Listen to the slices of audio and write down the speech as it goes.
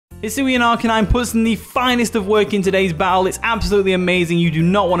Hisuian Arcanine puts in the finest of work in today's battle. It's absolutely amazing. You do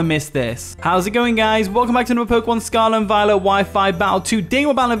not want to miss this. How's it going, guys? Welcome back to another Pokemon Scarlet and Violet Wi-Fi battle. Today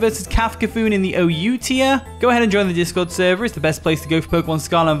we're battling versus Cafcafoon in the OU tier. Go ahead and join the Discord server. It's the best place to go for Pokemon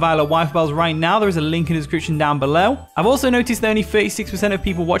Scarlet and Violet Wi-Fi battles right now. There is a link in the description down below. I've also noticed that only 36% of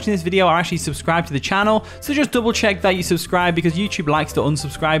people watching this video are actually subscribed to the channel. So just double check that you subscribe because YouTube likes to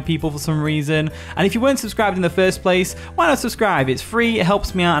unsubscribe people for some reason. And if you weren't subscribed in the first place, why not subscribe? It's free, it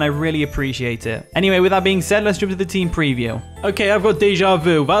helps me out, and I really appreciate it. Anyway, with that being said, let's jump to the team preview. Okay, I've got deja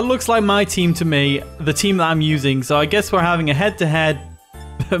vu. That looks like my team to me, the team that I'm using. So I guess we're having a head-to-head,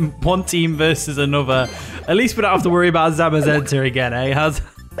 one team versus another. At least we don't have to worry about Zamazenta again, eh?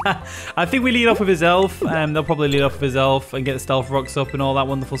 I think we lead off with Azelf. They'll probably lead off with Azelf and get the Stealth Rocks up and all that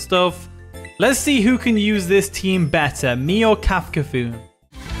wonderful stuff. Let's see who can use this team better, me or Cafcafoon.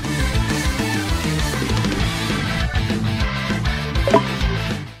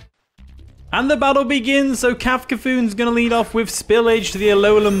 And the battle begins, so Cafcafoon's going to lead off with Spillage to the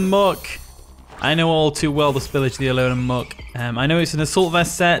Alolan Muck. I know all too well the Spillage to the Alolan Muck. I know it's an Assault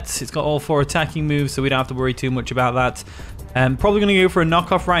Vest set, it's got all 4 attacking moves, so we don't have to worry too much about that. Probably going to go for a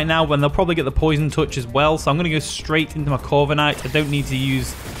knockoff right now when they'll probably get the Poison Touch as well, so I'm going to go straight into my Corviknight. I don't need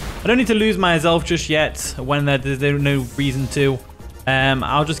to lose my Azelf just yet when there's no reason to.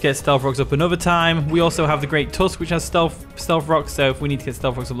 I'll just get Stealth Rocks up another time. We also have the Great Tusk, which has Stealth Rocks, so if we need to get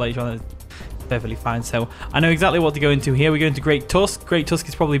Stealth Rocks up later on, perfectly fine. So I know exactly what to go into here. We go into Great Tusk. Great Tusk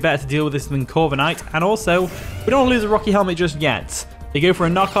is probably better to deal with this than Corviknight. And also, we don't want to lose a Rocky Helmet just yet. They go for a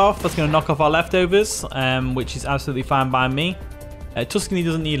knockoff. That's going to knock off our leftovers, which is absolutely fine by me. Tuskany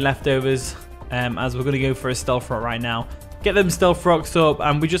doesn't need leftovers, as we're going to go for a Stealth Rock right now. Get them Stealth Rocks up,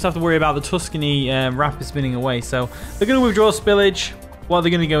 and we just have to worry about the Tuskany rapid spinning away. So they're going to withdraw Spillage. What are they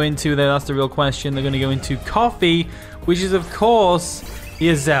going to go into there? That's the real question. They're going to go into Coffee, which is, of course, the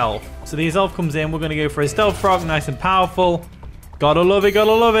Azelf. So the Azelf comes in. We're going to go for a Stealth Rock, nice and powerful. Gotta love it,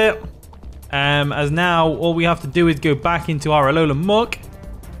 gotta love it. As now, all we have to do is go back into our Alolan Muck,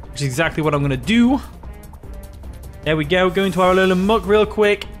 which is exactly what I'm going to do. There we go. Go into our Alolan Muck real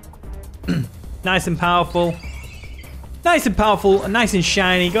quick. Nice and powerful. Nice and powerful, nice and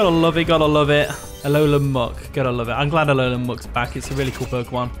shiny. Gotta love it, gotta love it. Alolan Muck, gotta love it. I'm glad Alolan Muck's back. It's a really cool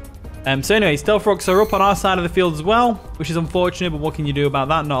Pokemon. So anyway, Stealth Rocks are up on our side of the field as well, which is unfortunate, but what can you do about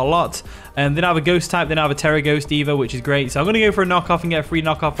that? Not a lot. They don't have a Ghost type, they don't have a Tera Ghost either, which is great. So I'm going to go for a knockoff and get a free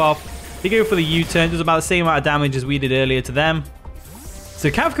knockoff off. They go for the U-turn, does about the same amount of damage as we did earlier to them.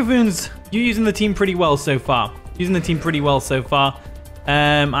 So Cafcafoon's, you're using the team pretty well so far.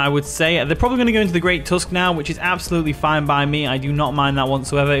 I would say they're probably going to go into the Great Tusk now, which is absolutely fine by me. I do not mind that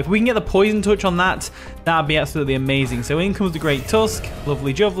whatsoever. If we can get the Poison Touch on that, that'd be absolutely amazing. So in comes the Great Tusk.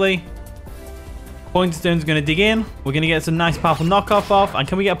 Lovely jubbly. Poison Stone's going to dig in. We're going to get some nice powerful knockoff off. And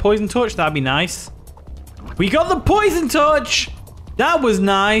can we get a Poison Touch? That'd be nice. We got the Poison Touch! That was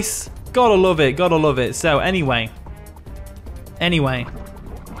nice. Gotta love it. Gotta love it. So anyway. We're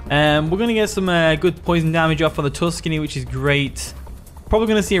going to get some good poison damage off on the Tuskany, which is great. Probably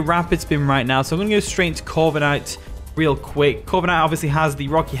going to see a Rapid Spin right now, so I'm going to go straight into Corviknight real quick. Corviknight obviously has the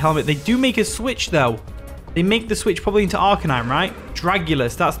Rocky Helmet. They do make a switch, though. They make the switch probably into Arcanine, right?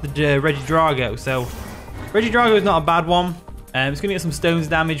 Dragulus, that's the Regidrago. So, Regidrago is not a bad one. It's going to get some Stones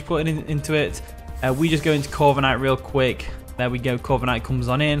damage put into it. We just go into Corviknight real quick. There we go, Corviknight comes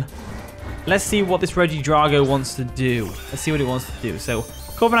on in. Let's see what this Regidrago wants to do. Let's see what it wants to do. So,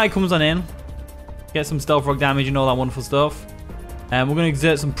 Corviknight comes on in. Get some Stealth Rock damage and all that wonderful stuff. We're going to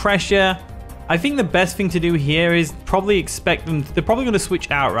exert some pressure. I think the best thing to do here is probably expect them. They're probably going to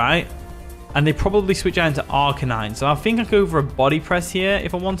switch out, right? And they probably switch out into Arcanine. So I think I'll go for a Body Press here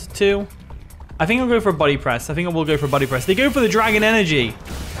if I wanted to. I think I'll go for a Body Press. I will go for a Body Press. They go for the Dragon Energy.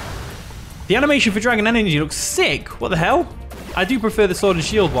 The animation for Dragon Energy looks sick. What the hell? I do prefer the Sword and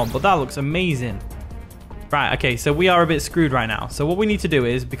Shield one, but that looks amazing. Right, okay, so we are a bit screwed right now. So what we need to do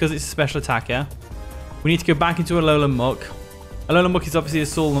is, because it's a special attacker, we need to go back into Alolan Muck. Alolan Muck is obviously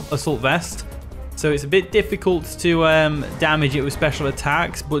Assault Vest, so it's a bit difficult to damage it with special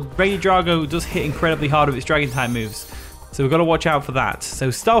attacks, but Regidrago does hit incredibly hard with its Dragon-type moves, so we've got to watch out for that.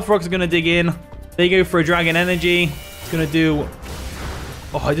 So Stealth Rocks are going to dig in. They go for a Dragon Energy. It's going to do...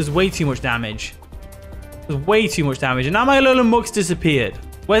 Oh, it does way too much damage. It does way too much damage, and now my Alolan Muck's disappeared.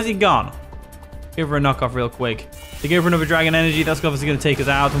 Where's he gone? Go for a knockoff real quick. They go for another Dragon Energy. That's obviously going to take us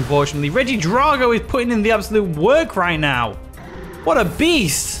out, unfortunately. Regidrago is putting in the absolute work right now. What a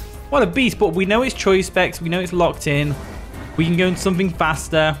beast! What a beast, but we know it's choice specs, we know it's locked in. We can go into something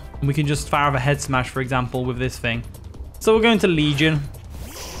faster, and we can just fire off a Head Smash, for example, with this thing. So we're going to Legion.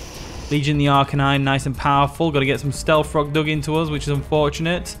 Legion the Arcanine, nice and powerful. Got to get some Stealth Rock dug into us, which is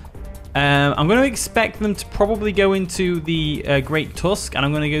unfortunate. I'm going to expect them to probably go into the Great Tusk, and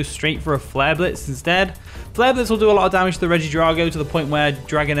I'm going to go straight for a Flare Blitz instead. Flare Blitz will do a lot of damage to the Regidrago to the point where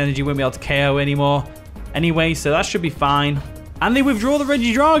Dragon Energy won't be able to KO anymore. Anyway, so that should be fine. And they withdraw the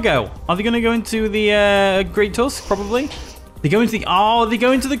Regidrago. Are they going to go into the Great Tusk? Probably. They go into the... Oh, they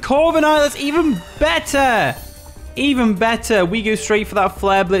go into the Corviknight. That's even better. Even better. We go straight for that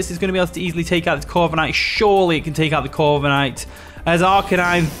Flare Blitz. It's going to be able to easily take out this Corviknight. Surely it can take out the Corviknight. As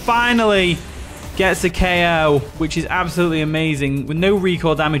Arcanine finally gets a KO, which is absolutely amazing. With no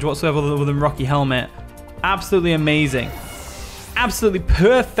recoil damage whatsoever other than Rocky Helmet. Absolutely amazing. Absolutely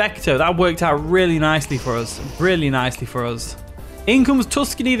perfecto. That worked out really nicely for us. Really nicely for us. In comes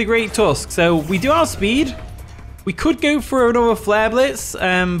Tuskany, the Great Tusk. So we do have speed. We could go for another Flare Blitz,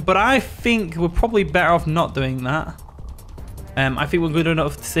 but I think we're probably better off not doing that. I think we're good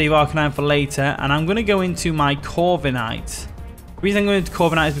enough to save Arcanine for later, and I'm going to go into my Corviknight. The reason I'm going into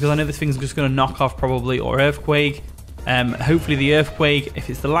Corviknight is because I know this thing's just going to knock off probably, or Earthquake. Hopefully the Earthquake. If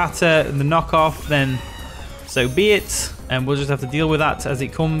it's the latter and the knockoff, then so be it. And we'll just have to deal with that as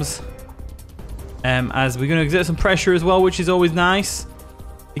it comes. As we're going to exert some pressure as well, which is always nice.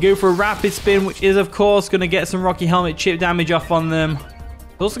 They go for a Rapid Spin, which is, of course, going to get some Rocky Helmet chip damage off on them.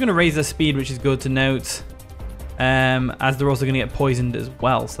 It's also going to raise their speed, which is good to note. As they're also going to get poisoned as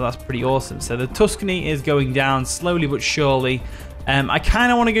well. So that's pretty awesome. So the Tuskany is going down slowly but surely. I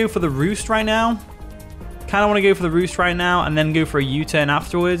kind of want to go for the Roost right now. And then go for a U-turn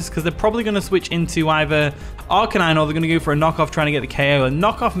afterwards. Because they're probably going to switch into either Arcanine or they're going to go for a knockoff trying to get the KO. And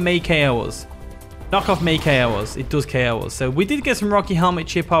knockoff may KO us. It does KO us. So we did get some Rocky Helmet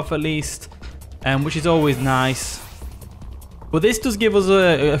chip off at least. Which is always nice. But this does give us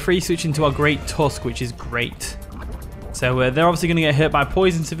a free switch into our Great Tusk, which is great. So they're obviously going to get hurt by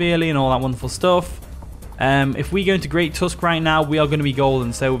poison severely and all that wonderful stuff. If we go into Great Tusk right now, we are going to be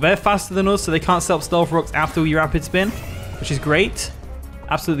golden. So they're faster than us, so they can't set up Stealth Rocks after we Rapid Spin, which is great.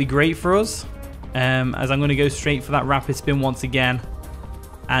 Absolutely great for us. As I'm going to go straight for that Rapid Spin once again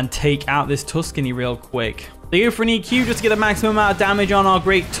and take out this Tuskany real quick. They go for an EQ just to get the maximum amount of damage on our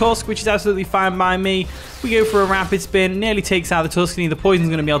Great Tusk, which is absolutely fine by me. We go for a Rapid Spin, nearly takes out the Tuskany. The poison's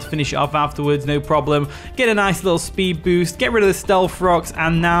going to be able to finish it off afterwards, no problem. Get a nice little speed boost, get rid of the Stealth Rocks,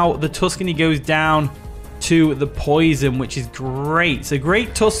 and now the Tuskany goes down to the poison, which is great. So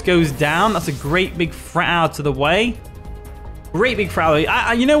Great Tusk goes down. That's a great big threat out of the way. Great big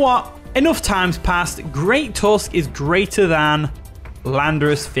threat. You know what? Enough time's passed. Great Tusk is greater than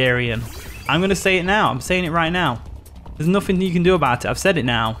Landorus Therian. I'm going to say it now. I'm saying it right now. There's nothing you can do about it. I've said it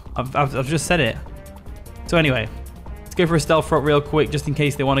now. I've just said it. So anyway, let's go for a Stealth Rock real quick, just in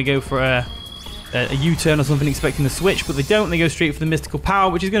case they want to go for a U-turn or something expecting the switch, but they don't. They go straight for the Mystical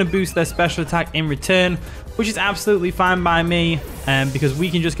Power, which is going to boost their special attack in return, which is absolutely fine by me, because we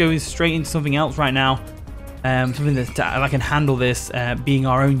can just go straight into something else right now. Something that I can handle this, being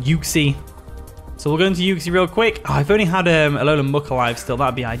our own Uxie. So we'll go into Uxie real quick. Oh, if I only had Alolan Muck alive still,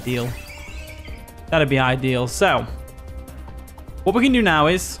 that'd be ideal. That'd be ideal. So what we can do now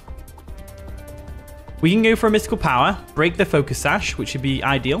is we can go for a Mystical Power, break the Focus Sash, which would be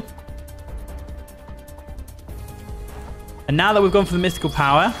ideal. And now that we've gone for the Mystical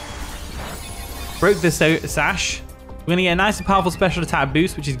Power, broke the Sash, we're going to get a nice and powerful special attack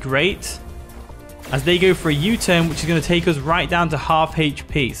boost, which is great. As they go for a U-turn, which is going to take us right down to half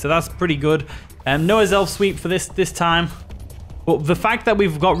HP. So that's pretty good. No Azelf sweep for this time. But the fact that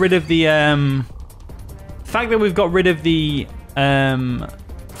we've got rid of the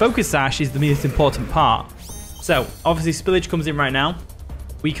Focus Sash is the most important part. So obviously Spillage comes in right now.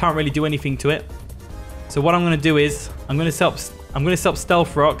 We can't really do anything to it. So what I'm going to do is I'm going to set up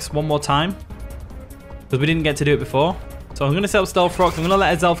Stealth Rocks one more time, because we didn't get to do it before. So I'm going to set up Stealth Rocks. I'm going to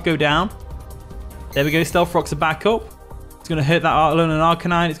let Azelf go down. There we go. Stealth Rocks are back up. It's going to hurt that Alolan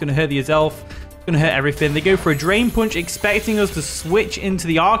Arcanine. It's going to hurt the Azelf. It's going to hurt everything. They go for a Drain Punch, expecting us to switch into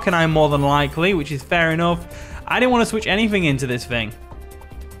the Arcanine more than likely, which is fair enough. I didn't want to switch anything into this thing.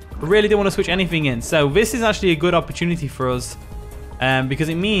 I really didn't want to switch anything in. So this is actually a good opportunity for us. Because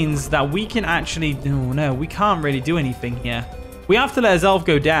it means that we can actually... No, we can't really do anything here. We have to let Azelf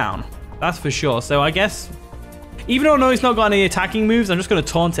go down. That's for sure. So I guess... Even though I know it's not got any attacking moves, I'm just going to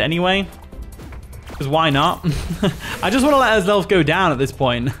taunt it anyway. Because why not? I just want to let Azelf go down at this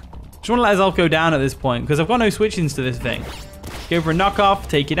point. Because I've got no switch-ins to this thing. Go for a knockoff,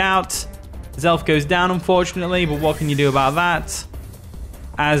 take it out. Azelf goes down, unfortunately. But what can you do about that?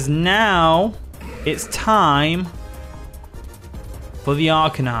 As now, it's time... for the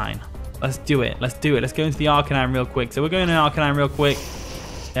Arcanine. Let's do it. Let's go into the Arcanine real quick. So we're going to Arcanine real quick.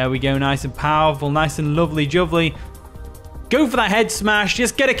 There we go. Nice and powerful. Nice and lovely jubbly. Go for that head smash.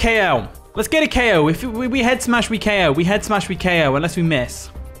 Just get a KO. Let's get a KO. If we head smash, we KO. We head smash, we KO, unless we miss.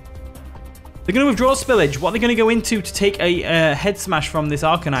 They're going to withdraw Spillage. What are they going to go into to take a head smash from this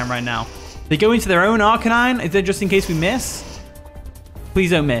Arcanine right now? They go into their own Arcanine? Is that just in case we miss?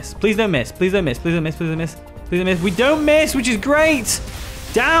 Please don't miss. Please don't miss. Please don't miss. Please don't miss. Please don't miss. Please don't miss. We don't miss, which is great.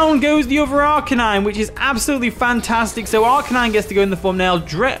 Down goes the other Arcanine, which is absolutely fantastic. So Arcanine gets to go in the thumbnail.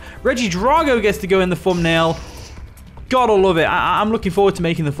 Regidrago gets to go in the thumbnail. Gotta love it. I'm looking forward to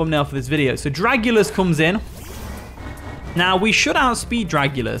making the thumbnail for this video. So Dragulus comes in. Now, we should outspeed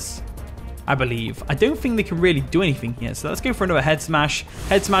Dragulus, I believe. I don't think they can really do anything here. So let's go for another head smash.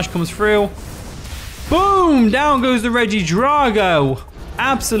 Head smash comes through. Boom! Down goes the Regidrago.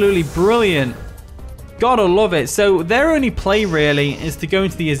 Absolutely brilliant. Gotta love it. So their only play really is to go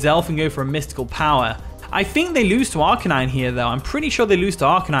into the Azelf and go for a mystical power. I think they lose to Arcanine here though. I'm pretty sure they lose to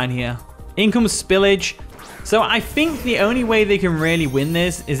Arcanine here. In comes Spillage. So I think the only way they can really win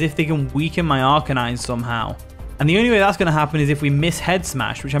this is if they can weaken my Arcanine somehow. And the only way that's going to happen is if we miss Head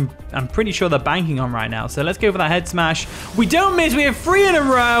Smash, which I'm pretty sure they're banking on right now. So let's go for that Head Smash. We don't miss. We have 3 in a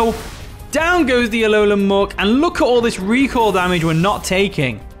row. Down goes the Alolan Muck. And look at all this recoil damage we're not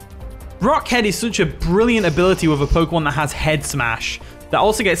taking. Rockhead is such a brilliant ability with a Pokemon that has Head Smash. That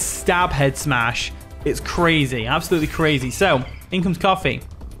also gets Stab Head Smash. It's crazy. Absolutely crazy. So, in comes Coffee.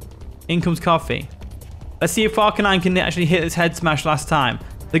 In comes Coffee. Let's see if Arcanine can actually hit this Head Smash last time.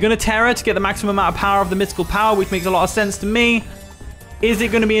 They're going to Tera to get the maximum amount of power of the mystical power, which makes a lot of sense to me. Is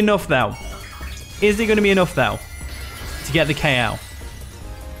it going to be enough, though? Is it going to be enough, though, to get the KO?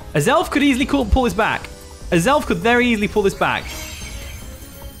 Azelf could easily pull this back. Azelf could very easily pull this back.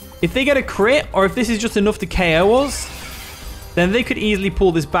 If they get a crit, or if this is just enough to KO us, then they could easily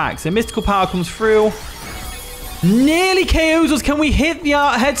pull this back. So mystical power comes through. Nearly KOs us. Can we hit the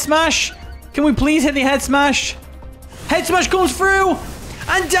Head Smash? Can we please hit the Head Smash? Head Smash comes through.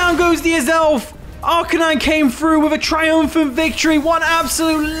 And down goes the Azelf. Arcanine came through with a triumphant victory. What an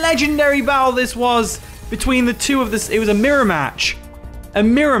absolute legendary battle this was between the two of this. It was a mirror match. A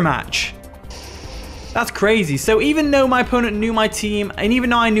mirror match. That's crazy. So even though my opponent knew my team, and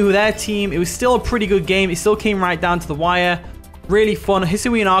even though I knew their team, it was still a pretty good game. It still came right down to the wire. Really fun.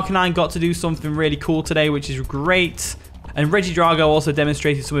 Hisuian Arcanine got to do something really cool today, which is great. And Regidrago also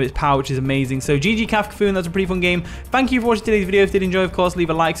demonstrated some of its power, which is amazing. So GG Kafkafoon, that's a pretty fun game. Thank you for watching today's video. If you did enjoy, of course, leave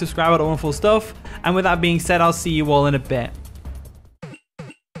a like, subscribe, all that wonderful stuff. And with that being said, I'll see you all in a bit.